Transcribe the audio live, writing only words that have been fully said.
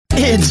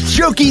It's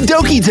Jokey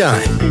Dokey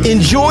time.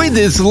 Enjoy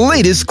this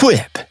latest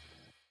quip.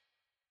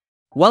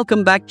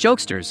 Welcome back,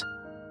 jokesters.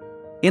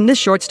 In this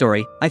short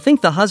story, I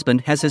think the husband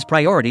has his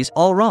priorities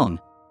all wrong.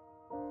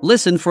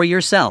 Listen for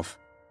yourself.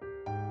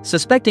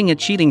 Suspecting a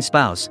cheating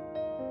spouse.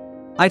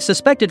 I've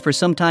suspected for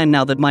some time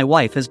now that my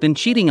wife has been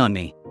cheating on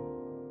me.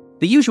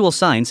 The usual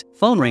signs: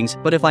 phone rings,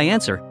 but if I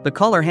answer, the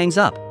caller hangs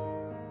up.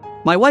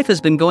 My wife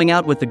has been going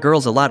out with the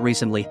girls a lot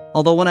recently,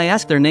 although when I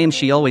ask their names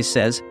she always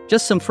says,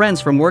 "Just some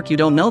friends from work, you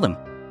don't know them."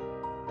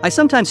 I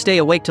sometimes stay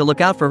awake to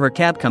look out for her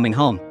cab coming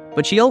home,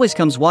 but she always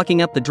comes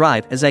walking up the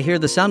drive as I hear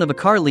the sound of a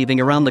car leaving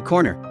around the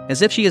corner,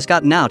 as if she has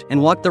gotten out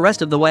and walked the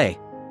rest of the way.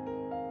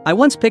 I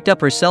once picked up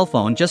her cell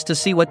phone just to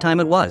see what time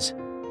it was.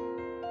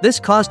 This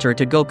caused her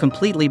to go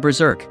completely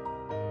berserk.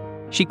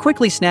 She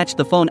quickly snatched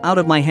the phone out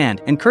of my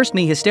hand and cursed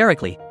me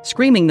hysterically,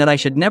 screaming that I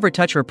should never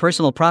touch her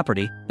personal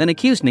property, then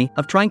accused me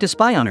of trying to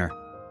spy on her.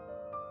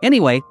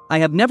 Anyway, I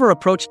have never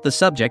approached the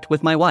subject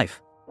with my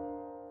wife.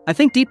 I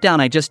think deep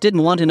down I just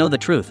didn't want to know the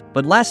truth,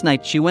 but last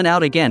night she went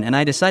out again and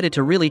I decided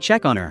to really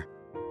check on her.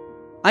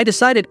 I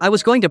decided I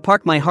was going to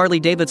park my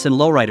Harley-Davidson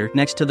lowrider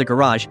next to the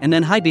garage and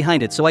then hide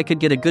behind it so I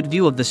could get a good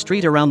view of the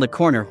street around the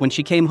corner when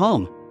she came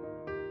home.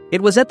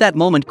 It was at that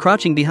moment,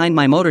 crouching behind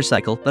my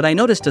motorcycle, that I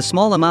noticed a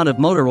small amount of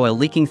motor oil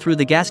leaking through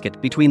the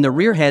gasket between the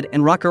rear head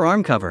and rocker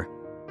arm cover.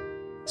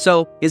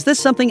 So, is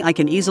this something I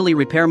can easily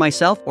repair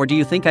myself, or do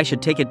you think I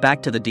should take it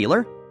back to the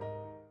dealer?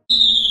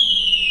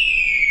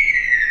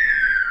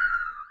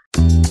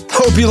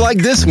 Hope you like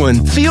this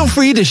one. Feel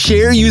free to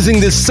share using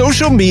the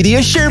social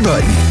media share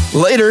button.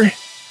 Later.